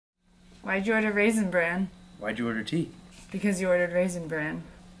Why'd you order Raisin Bran? Why'd you order tea? Because you ordered Raisin Bran.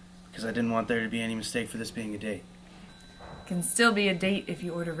 Because I didn't want there to be any mistake for this being a date. Can still be a date if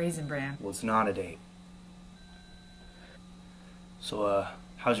you order Raisin Bran. Well, it's not a date. So,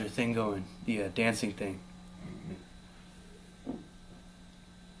 how's your thing going? The, dancing thing?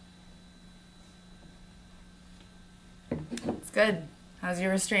 It's good. How's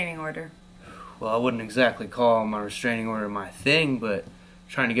your restraining order? Well, I wouldn't exactly call my restraining order my thing, but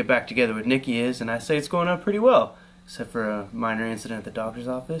trying to get back together with Nikki is, and I say it's going on pretty well, except for a minor incident at the doctor's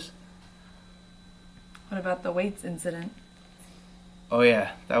office. What about the weights incident? Oh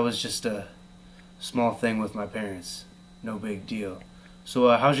yeah, that was just a small thing with my parents. No big deal. So,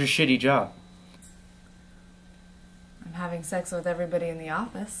 how's your shitty job? I'm having sex with everybody in the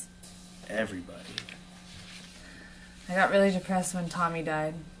office. Everybody. I got really depressed when Tommy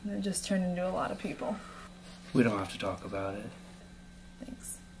died. It just turned into a lot of people. We don't have to talk about it.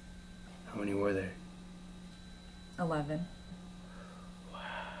 Thanks. How many were there? 11. Wow.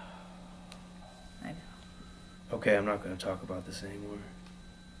 I know. Okay, I'm not going to talk about this anymore.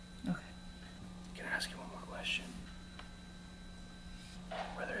 Okay. Can I ask you one more question?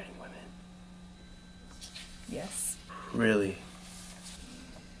 Were there any women? Yes. Really?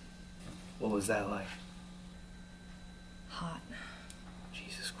 What was that like? Hot.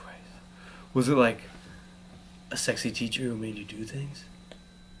 Jesus Christ. Was it like a sexy teacher who made you do things?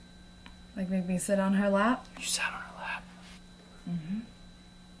 Like make me sit on her lap? You sat on her lap. Mm-hmm.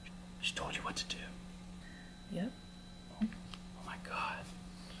 She told you what to do.